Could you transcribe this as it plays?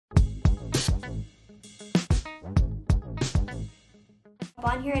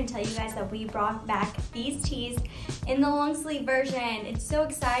On here and tell you guys that we brought back these tees in the long sleeve version. It's so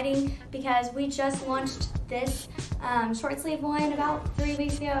exciting because we just launched this short sleeve one about 3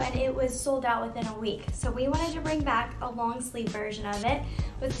 weeks ago and it was sold out within a week. So we wanted to bring back a long sleeve version of it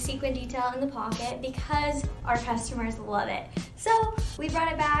with the sequin detail in the pocket because our customers love it. So we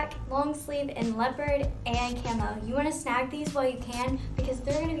brought it back long sleeve in leopard and camo. You want to snag these while you can because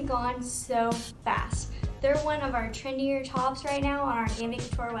they're going to be gone so fast. They're one of our trendier tops right now on our Gameday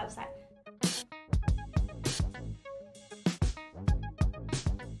Couture website.